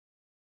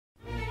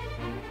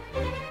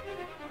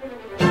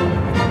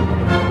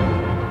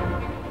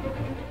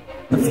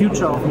The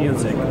future of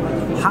music.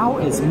 How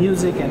is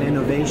music and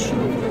innovation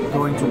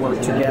going to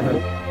work together?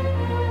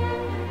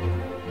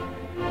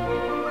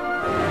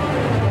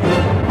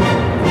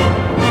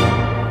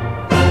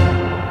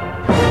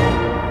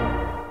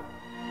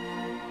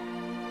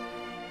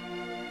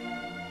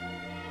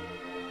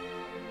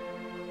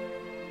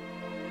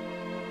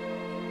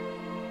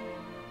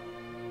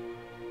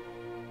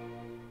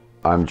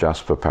 I'm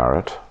Jasper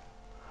Parrott.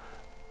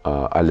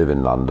 I live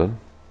in London,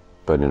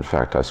 but in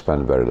fact I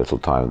spend very little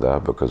time there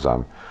because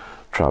I'm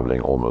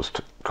traveling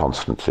almost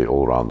constantly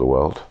all around the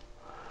world.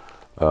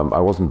 I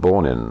wasn't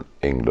born in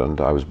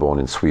England, I was born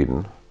in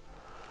Sweden,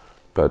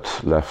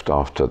 but left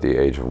after the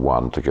age of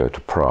 1 to go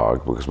to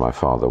Prague because my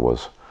father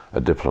was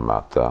a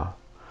diplomat there.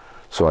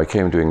 So I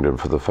came to England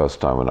for the first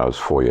time when I was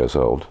 4 years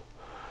old,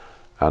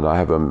 and I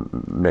have a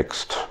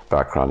mixed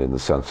background in the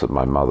sense that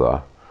my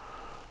mother,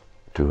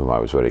 to whom I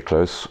was very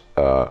close,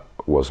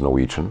 was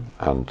Norwegian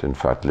and in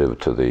fact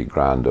lived to the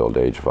grand old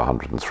age of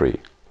 103.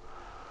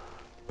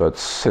 But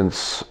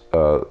since,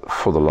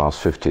 for the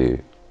last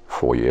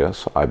 54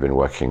 years, I've been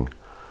working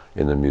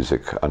in the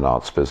music and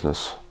arts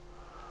business.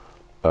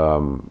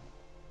 And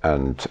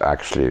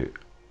actually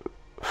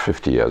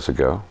 50 years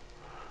ago,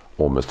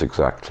 almost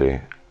exactly,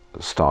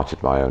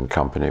 started my own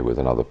company with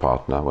another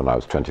partner when I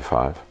was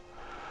 25.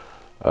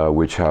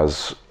 Which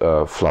has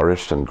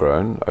flourished and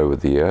grown over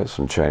the years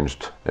and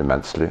changed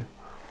immensely.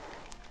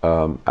 We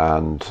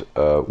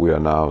are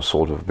now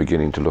sort of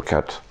beginning to look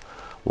at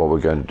what we're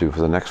going to do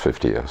for the next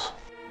 50 years.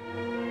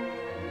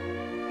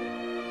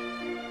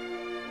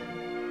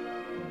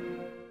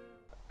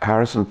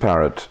 Harrison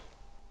Parrott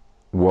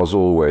was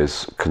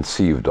always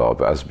conceived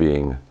of as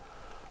being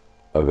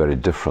a very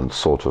different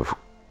sort of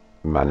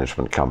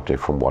management company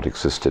from what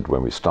existed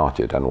when we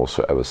started and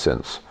also ever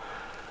since.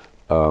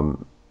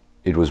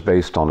 It was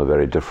based on a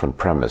very different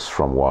premise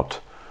from what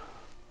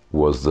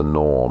was the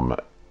norm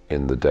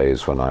in the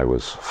days when I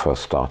was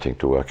first starting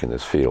to work in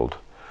this field.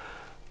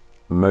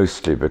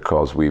 Mostly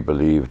because we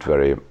believed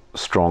very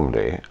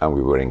strongly, and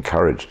we were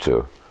encouraged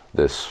to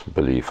this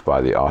belief by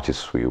the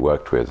artists we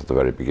worked with at the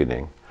very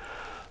beginning,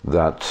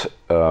 that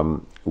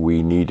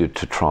we needed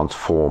to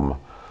transform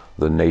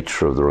the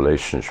nature of the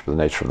relationship, the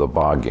nature of the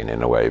bargain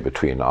in a way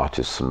between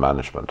artists and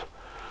management,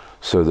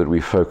 so that we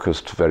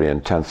focused very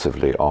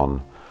intensively on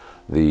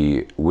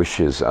the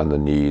wishes and the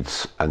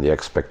needs and the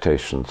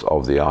expectations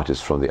of the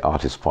artist from the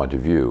artist's point of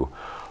view,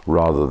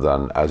 rather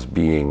than as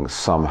being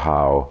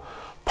somehow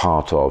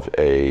part of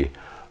a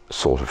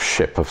sort of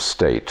ship of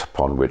state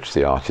upon which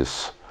the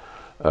artists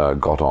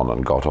got on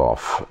and got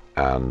off,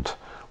 and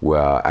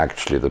where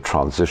actually the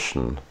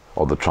transition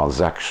or the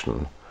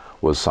transaction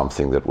was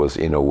something that was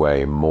in a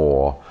way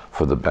more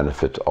for the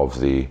benefit of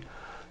the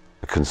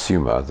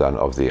consumer than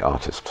of the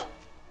artist.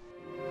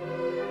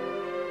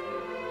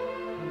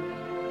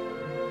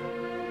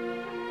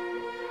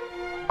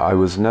 I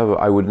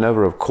would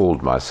never have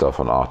called myself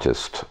an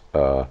artist,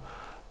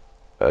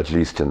 at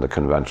least in the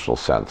conventional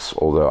sense,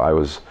 although I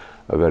was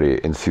a very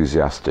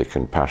enthusiastic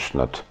and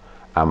passionate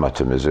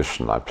amateur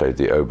musician. I played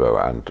the oboe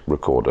and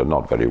recorder,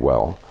 not very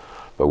well,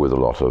 but with a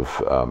lot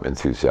of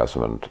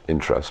enthusiasm and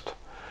interest.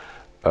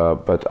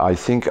 But I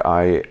think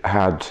I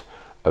had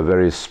a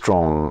very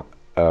strong,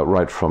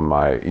 right from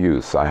my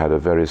youth, I had a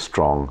very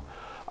strong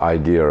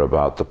idea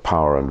about the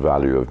power and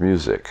value of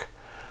music.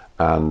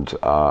 And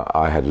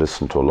I had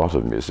listened to a lot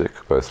of music,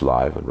 both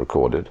live and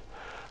recorded.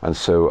 And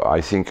so I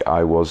think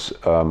I was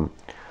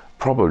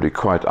probably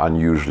quite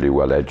unusually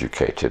well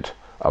educated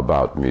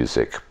about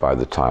music by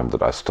the time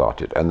that I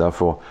started. And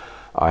therefore,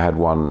 I had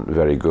one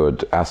very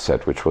good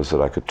asset, which was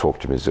that I could talk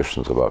to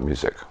musicians about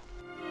music.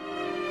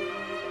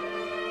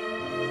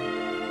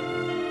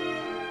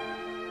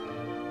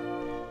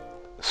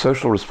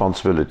 Social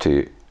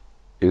responsibility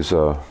is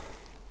a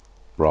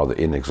rather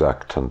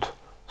inexact and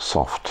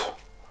soft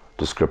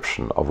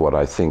description of what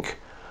I think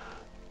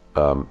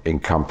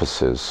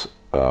encompasses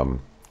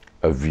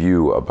a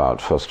view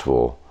about, first of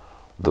all,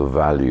 the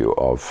value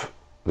of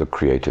the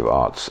creative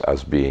arts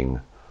as being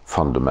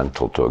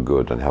fundamental to a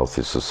good and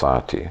healthy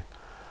society,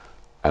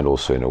 and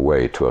also in a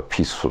way to a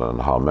peaceful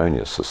and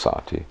harmonious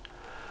society.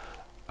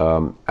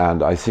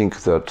 And I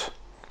think that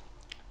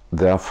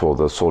therefore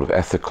the sort of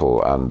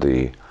ethical and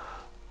the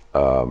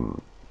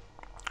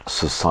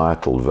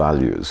societal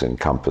values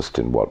encompassed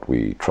in what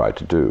we try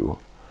to do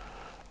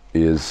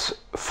is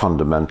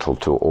fundamental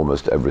to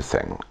almost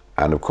everything.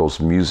 And of course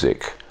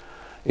music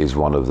is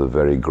one of the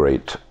very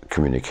great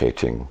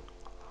communicating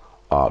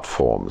art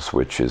forms,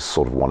 which is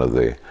sort of one of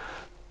the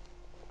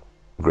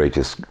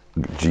greatest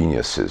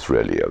geniuses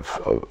really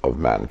of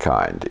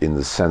mankind, in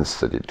the sense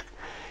that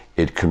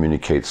it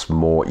communicates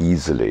more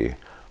easily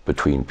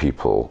between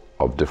people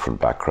of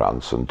different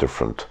backgrounds and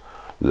different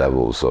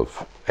levels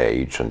of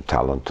age and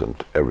talent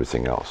and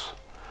everything else.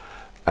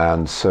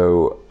 And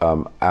so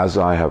as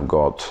I have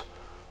got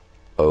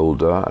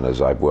older and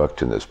as I've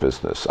worked in this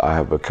business, I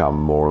have become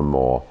more and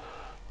more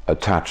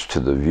attached to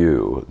the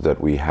view that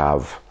we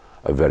have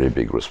a very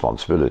big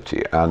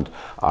responsibility. And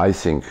I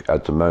think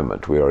at the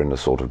moment we are in a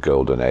sort of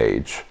golden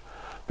age,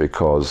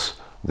 because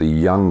the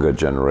younger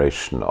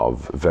generation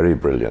of very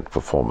brilliant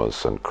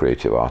performers and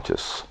creative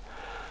artists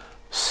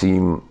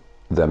seem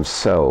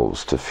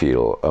themselves to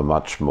feel a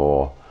much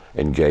more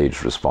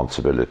engaged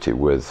responsibility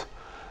with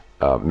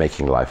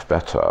making life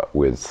better,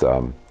 with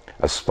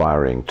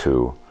aspiring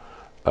to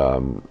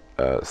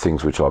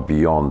things which are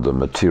beyond the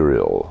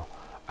material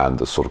and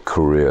the sort of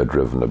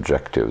career-driven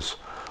objectives,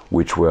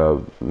 which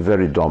were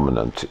very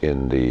dominant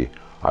in the,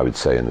 I would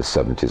say, in the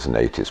 70s and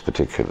 80s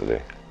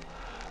particularly.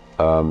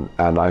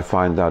 And I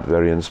find that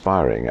very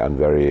inspiring and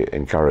very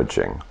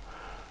encouraging.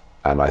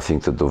 And I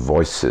think that the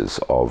voices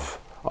of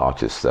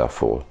artists,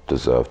 therefore,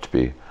 deserve to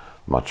be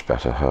much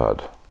better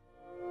heard.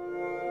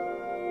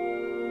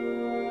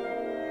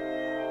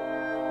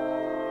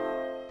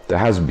 There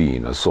has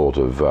been a sort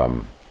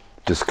of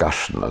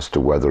discussion as to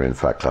whether, in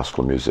fact,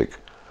 classical music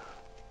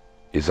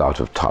is out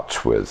of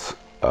touch with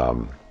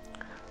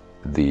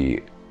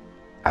the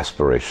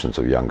aspirations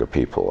of younger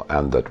people,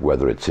 and that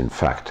whether it's in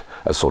fact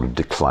a sort of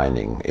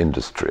declining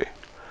industry.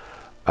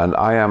 And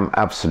I am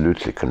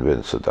absolutely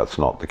convinced that that's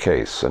not the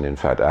case. And in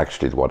fact,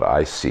 actually, what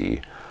I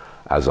see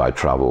as I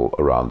travel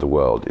around the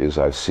world is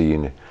I've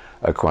seen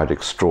a quite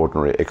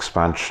extraordinary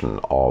expansion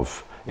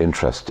of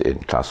interest in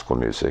classical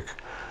music.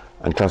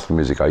 And classical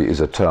music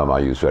is a term I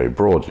use very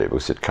broadly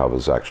because it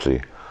covers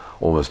actually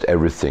almost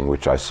everything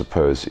which I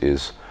suppose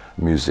is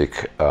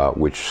music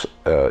which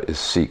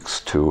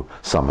seeks to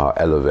somehow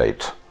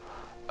elevate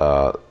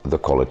the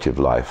quality of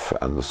life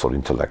and the sort of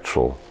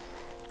intellectual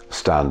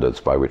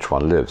standards by which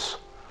one lives.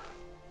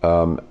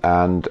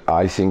 And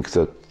I think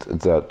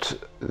that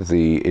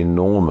the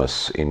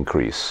enormous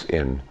increase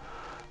in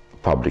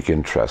public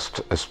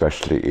interest,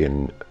 especially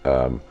in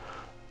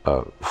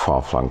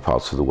far-flung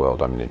parts of the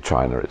world, I mean in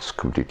China it's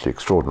completely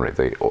extraordinary.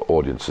 The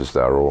audiences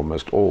there are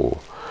almost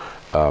all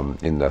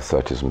in their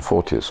 30s and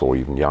 40s or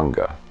even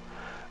younger.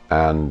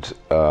 And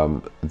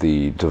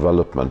the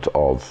development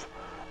of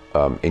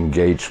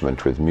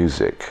engagement with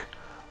music,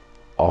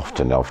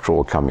 often after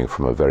all coming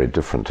from a very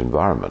different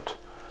environment,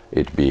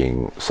 it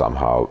being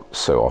somehow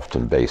so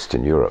often based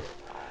in Europe,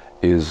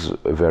 is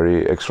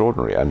very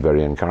extraordinary and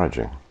very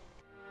encouraging.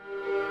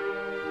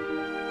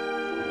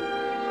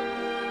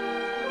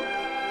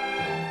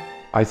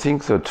 I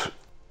think that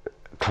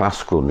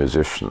classical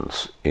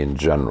musicians in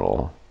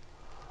general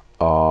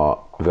are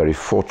very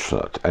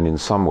fortunate, and in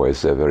some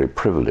ways they're very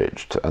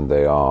privileged, and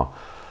they are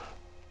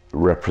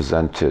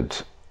represented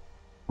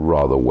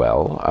rather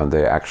well, and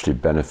they actually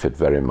benefit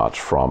very much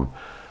from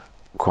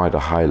quite a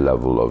high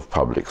level of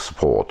public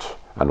support,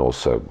 and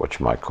also what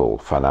you might call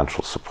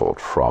financial support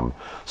from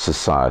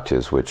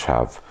societies which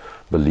have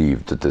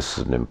believed that this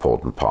is an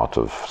important part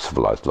of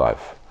civilized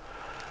life.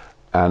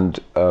 And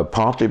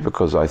partly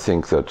because I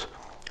think that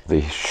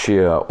the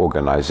sheer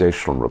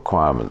organizational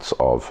requirements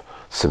of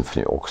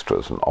symphony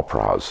orchestras and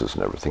opera houses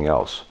and everything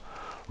else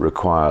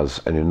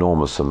requires an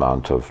enormous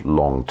amount of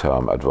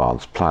long-term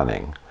advanced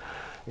planning.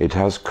 It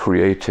has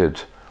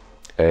created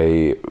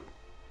a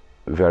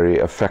very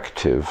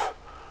effective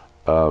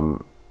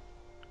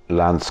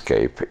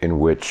landscape in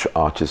which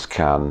artists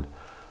can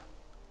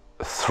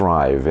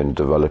thrive in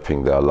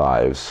developing their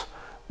lives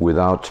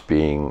without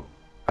being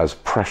as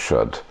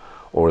pressured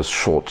or as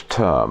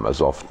short-term as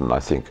often I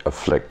think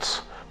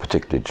afflicts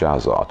particularly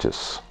jazz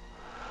artists,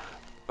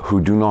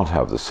 who do not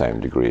have the same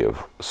degree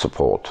of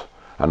support,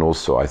 and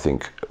also I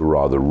think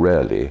rather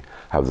rarely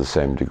have the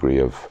same degree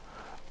of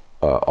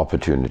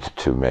opportunity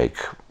to make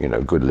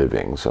good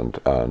livings and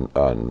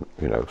earn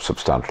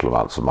substantial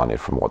amounts of money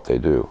from what they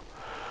do.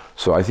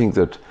 So I think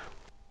that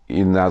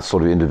in that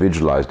sort of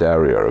individualized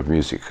area of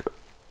music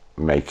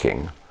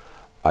making,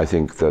 I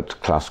think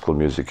that classical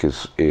music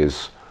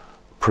is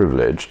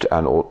privileged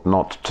and ought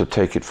not to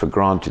take it for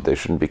granted.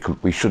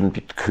 We shouldn't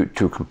be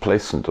too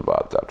complacent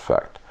about that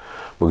fact,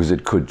 because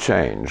it could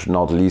change,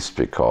 not least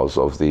because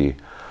of the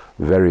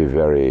very,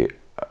 very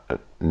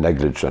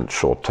negligent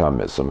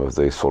short-termism of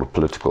the sort of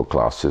political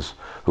classes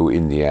who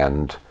in the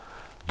end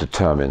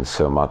determine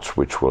so much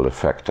which will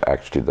affect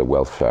actually the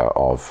welfare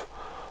of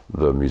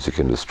the music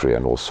industry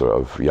and also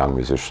of young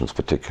musicians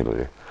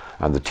particularly,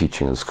 and the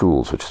teaching in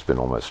schools, which has been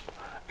almost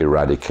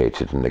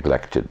eradicated and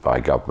neglected by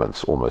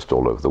governments almost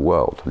all over the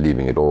world,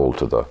 leaving it all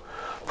to the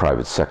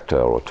private sector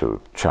or to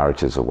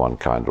charities of one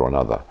kind or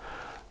another.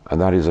 And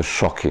that is a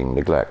shocking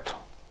neglect.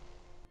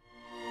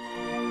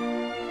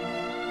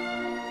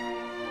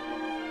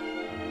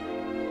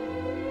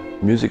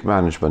 Music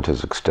management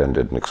has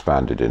extended and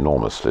expanded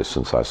enormously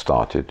since I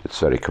started. It's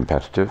very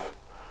competitive.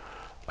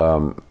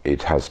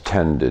 It has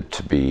tended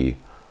to be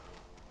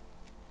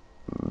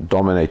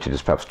dominated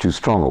is perhaps too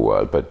strong a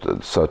word,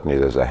 but certainly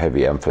there's a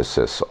heavy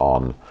emphasis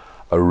on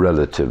a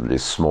relatively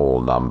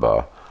small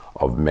number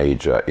of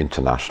major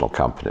international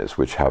companies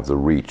which have the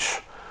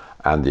reach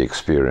and the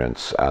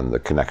experience and the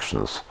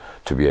connections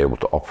to be able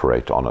to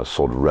operate on a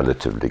sort of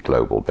relatively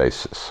global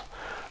basis.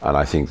 And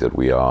I think that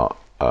we are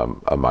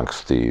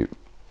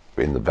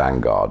in the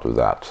vanguard of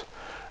that.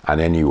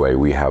 And anyway,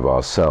 we have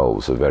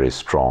ourselves a very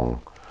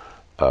strong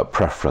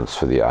preference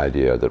for the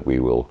idea that we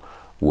will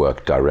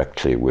work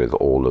directly with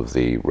all of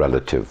the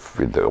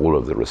all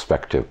of the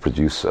respective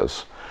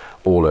producers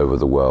all over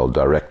the world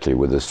directly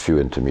with as few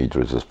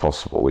intermediaries as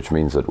possible, which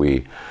means that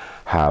we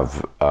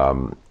have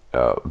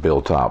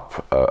built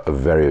up a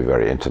very,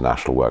 very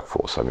international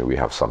workforce. I mean, we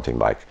have something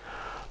like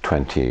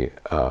 20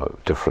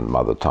 different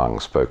mother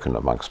tongues spoken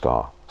amongst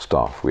our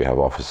staff. We have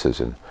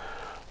offices in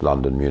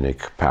London,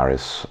 Munich,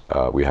 Paris.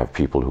 We have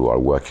people who are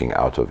working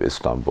out of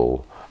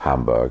Istanbul,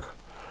 Hamburg.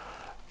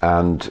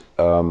 And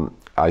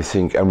I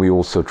think, and we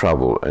also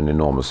travel an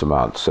enormous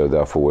amount, so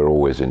therefore we're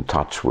always in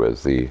touch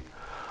with the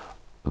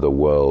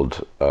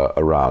world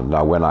around.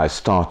 Now, when I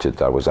started,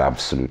 that was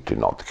absolutely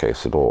not the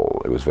case at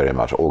all. It was very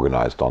much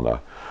organized on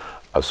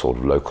a sort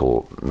of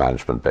local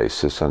management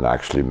basis, and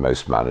actually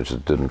most managers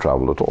didn't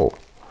travel at all.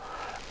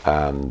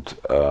 And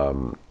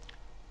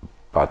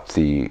but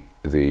the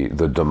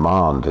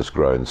demand has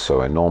grown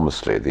so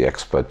enormously, the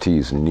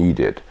expertise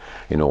needed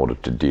in order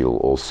to deal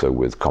also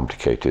with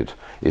complicated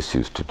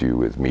issues to do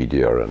with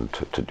media and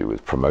to do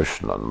with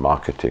promotion and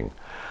marketing,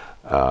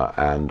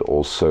 and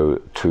also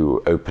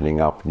to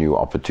opening up new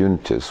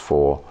opportunities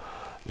for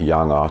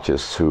young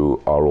artists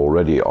who are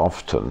already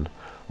often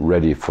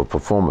ready for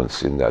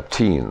performance in their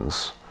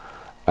teens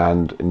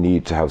and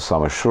need to have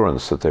some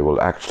assurance that they will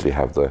actually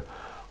have the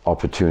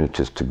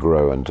opportunities to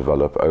grow and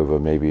develop over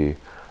maybe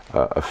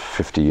a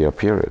 50-year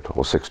period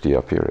or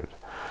 60-year period.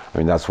 I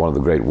mean, that's one of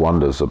the great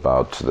wonders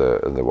about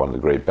one of the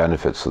great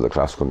benefits of the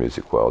classical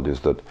music world, is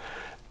that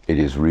it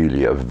is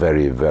really a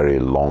very, very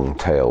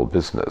long-tail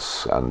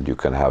business, and you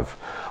can have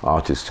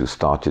artists who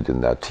started in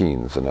their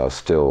teens and are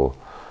still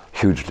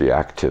hugely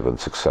active and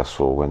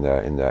successful when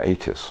they're in their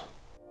 80s.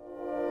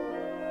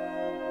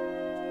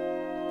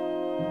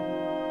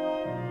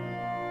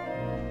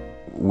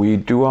 We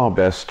do our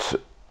best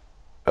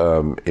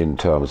in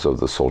terms of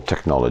the sort of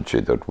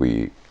technology that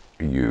we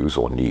use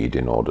or need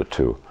in order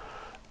to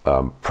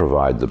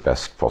provide the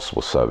best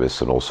possible service,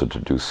 and also to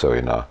do so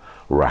in a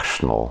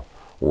rational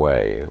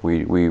way.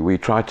 We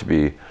try to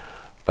be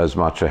as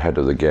much ahead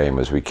of the game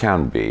as we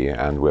can be,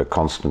 and we're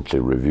constantly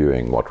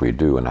reviewing what we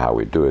do and how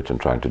we do it and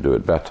trying to do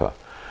it better.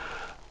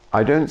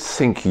 I don't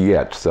think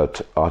yet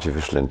that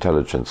artificial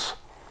intelligence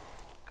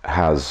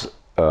has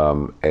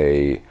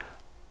a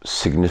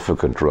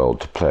significant role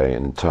to play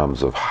in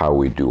terms of how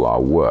we do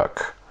our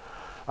work.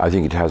 I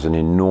think it has an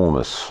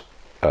enormously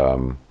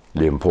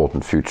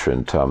important future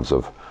in terms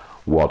of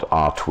what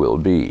art will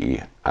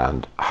be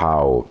and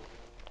how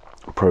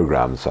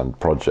programs and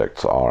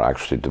projects are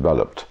actually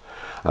developed.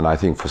 And I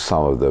think for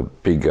some of the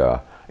bigger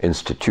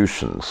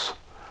institutions,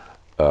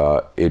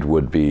 it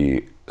would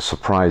be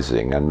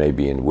surprising, and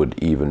maybe it would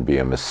even be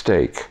a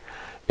mistake,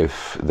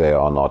 if they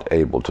are not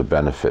able to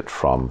benefit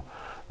from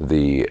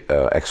the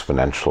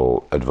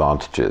exponential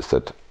advantages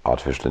that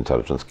artificial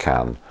intelligence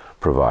can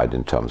provide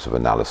in terms of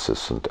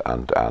analysis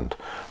and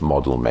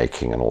model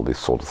making and all these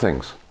sort of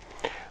things.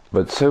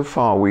 But so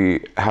far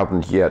we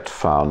haven't yet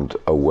found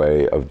a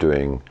way of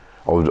doing,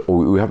 or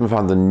we haven't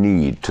found the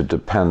need to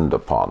depend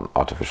upon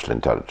artificial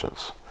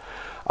intelligence.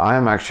 I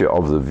am actually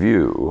of the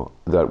view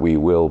that we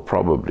will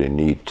probably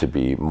need to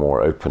be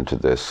more open to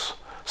this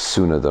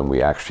sooner than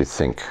we actually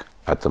think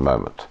at the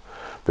moment,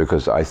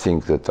 because I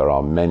think that there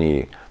are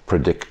many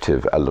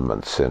predictive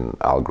elements in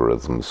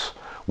algorithms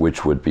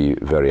which would be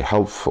very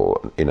helpful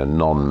in a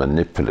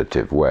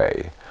non-manipulative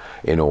way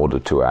in order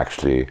to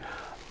actually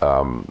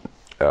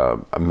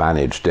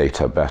manage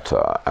data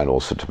better, and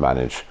also to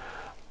manage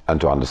and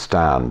to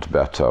understand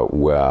better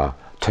where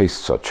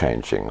tastes are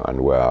changing and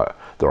where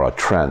there are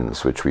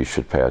trends which we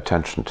should pay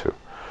attention to.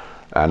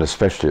 And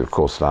especially, of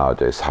course,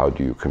 nowadays, how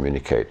do you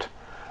communicate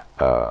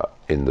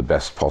in the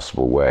best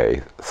possible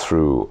way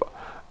through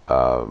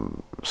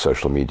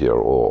social media,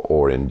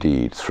 or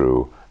indeed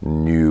through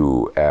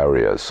new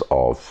areas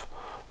of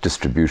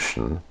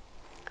distribution.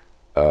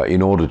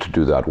 In order to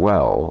do that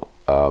well,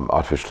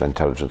 artificial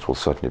intelligence will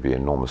certainly be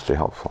enormously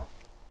helpful.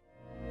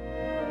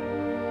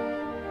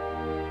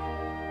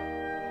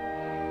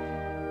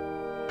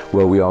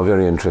 Well, we are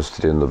very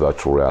interested in the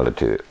virtual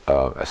reality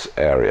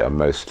area,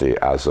 mostly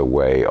as a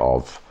way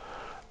of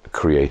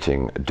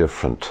creating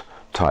different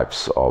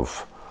types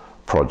of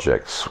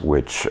projects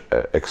which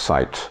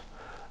excite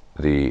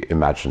the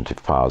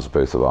imaginative powers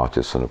both of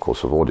artists and of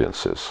course of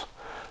audiences.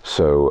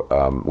 So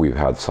we've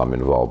had some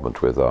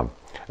involvement with a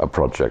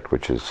project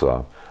which is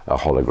a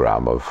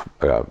hologram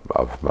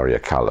of Maria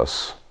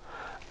Callas,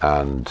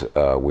 and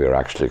we're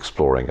actually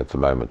exploring at the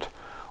moment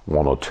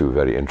one or two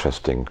very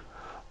interesting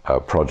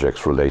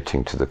projects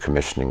relating to the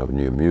commissioning of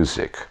new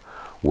music,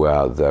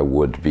 where there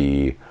would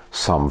be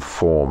some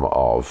form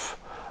of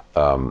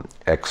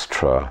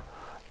extra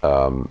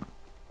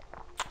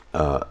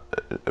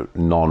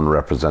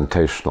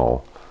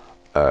non-representational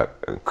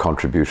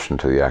contribution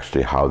to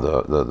actually how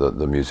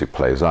the music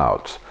plays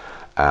out.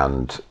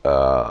 And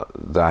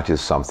that is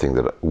something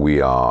that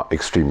we are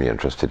extremely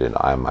interested in.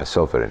 I am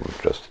myself very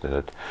interested in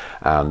it.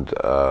 And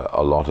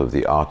a lot of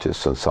the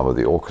artists and some of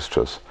the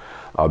orchestras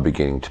are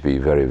beginning to be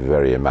very,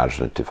 very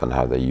imaginative in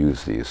how they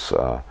use these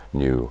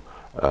new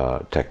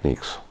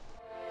techniques.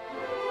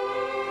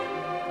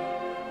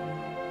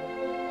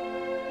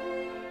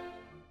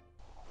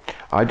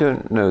 I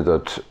don't know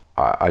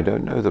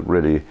that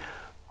really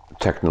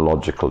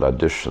technological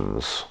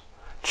additions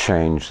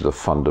change the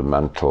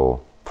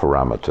fundamental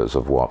parameters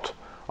of what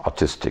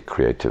artistic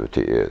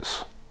creativity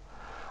is.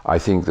 I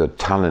think that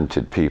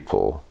talented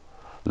people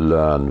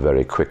learn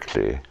very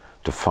quickly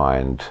to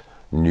find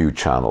new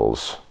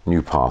channels,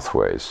 new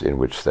pathways in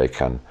which they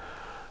can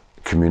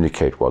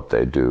communicate what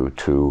they do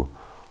to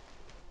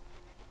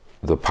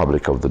the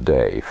public of the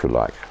day, if you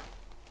like.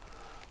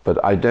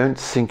 But I don't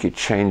think it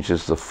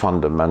changes the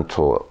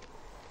fundamental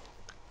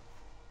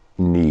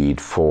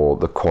need for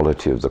the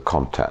quality of the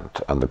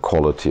content and the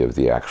quality of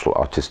the actual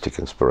artistic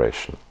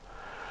inspiration.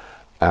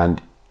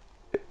 And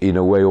in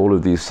a way, all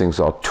of these things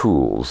are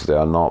tools. They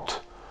are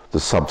not the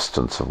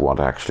substance of what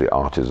actually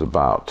art is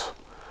about.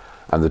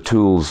 And the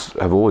tools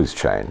have always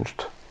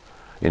changed.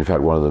 In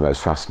fact, one of the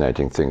most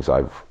fascinating things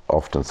I've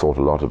often thought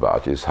a lot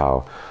about is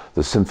how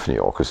the symphony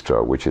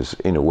orchestra, which is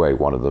in a way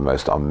one of the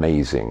most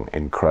amazing,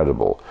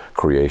 incredible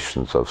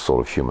creations of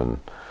sort of human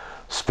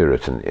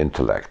spirit and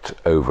intellect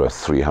over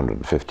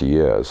 350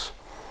 years,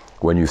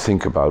 when you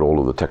think about all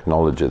of the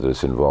technology that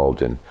is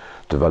involved in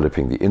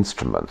developing the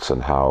instruments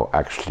and how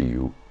actually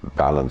you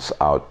balance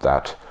out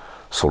that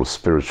sort of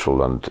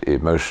spiritual and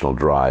emotional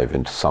drive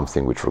into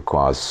something which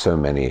requires so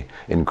many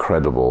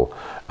incredible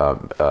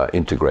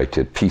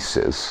integrated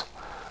pieces,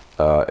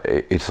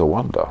 it's a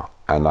wonder.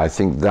 And I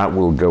think that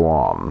will go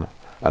on,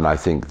 and I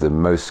think the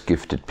most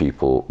gifted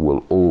people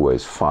will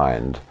always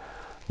find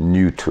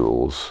new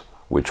tools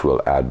which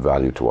will add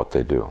value to what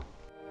they do.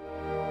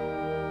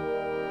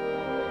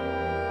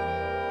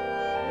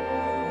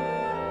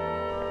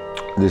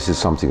 This is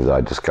something that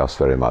I discuss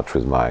very much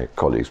with my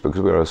colleagues,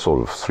 because we're a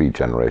sort of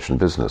three-generation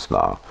business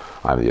now.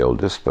 I'm the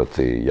oldest, but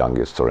the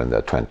youngest are in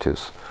their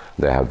 20s.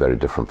 They have very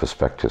different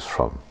perspectives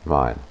from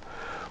mine.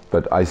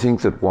 But I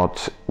think that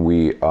what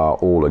we are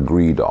all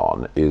agreed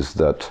on is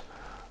that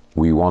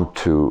we want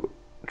to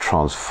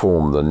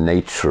transform the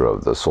nature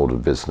of the sort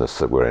of business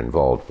that we're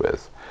involved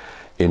with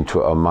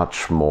into a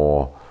much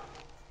more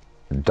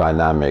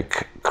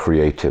dynamic,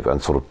 creative,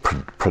 and sort of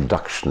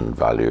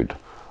production-valued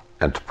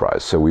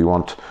enterprise. So we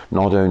want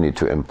not only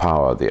to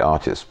empower the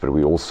artists, but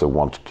we also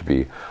want to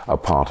be a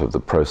part of the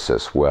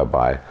process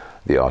whereby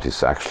the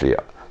artists actually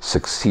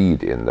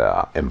succeed in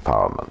their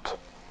empowerment.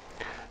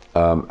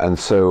 And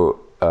so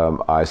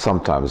I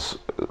sometimes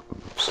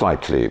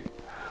slightly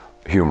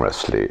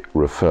humorously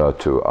refer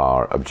to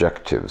our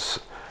objectives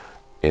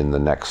in the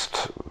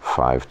next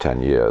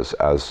 5-10 years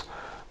as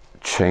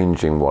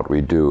changing what we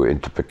do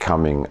into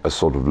becoming a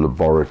sort of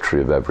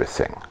laboratory of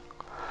everything.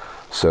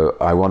 So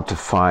I want to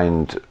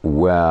find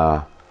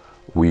where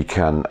we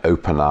can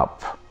open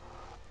up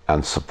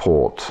and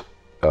support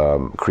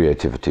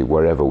creativity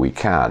wherever we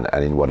can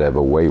and in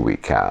whatever way we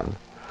can,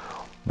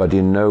 but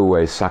in no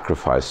way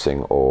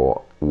sacrificing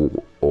or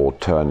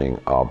turning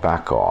our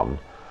back on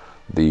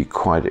the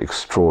quite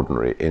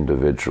extraordinary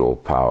individual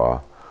power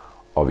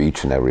of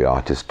each and every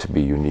artist to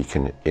be unique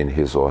in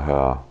his or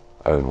her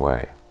own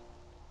way.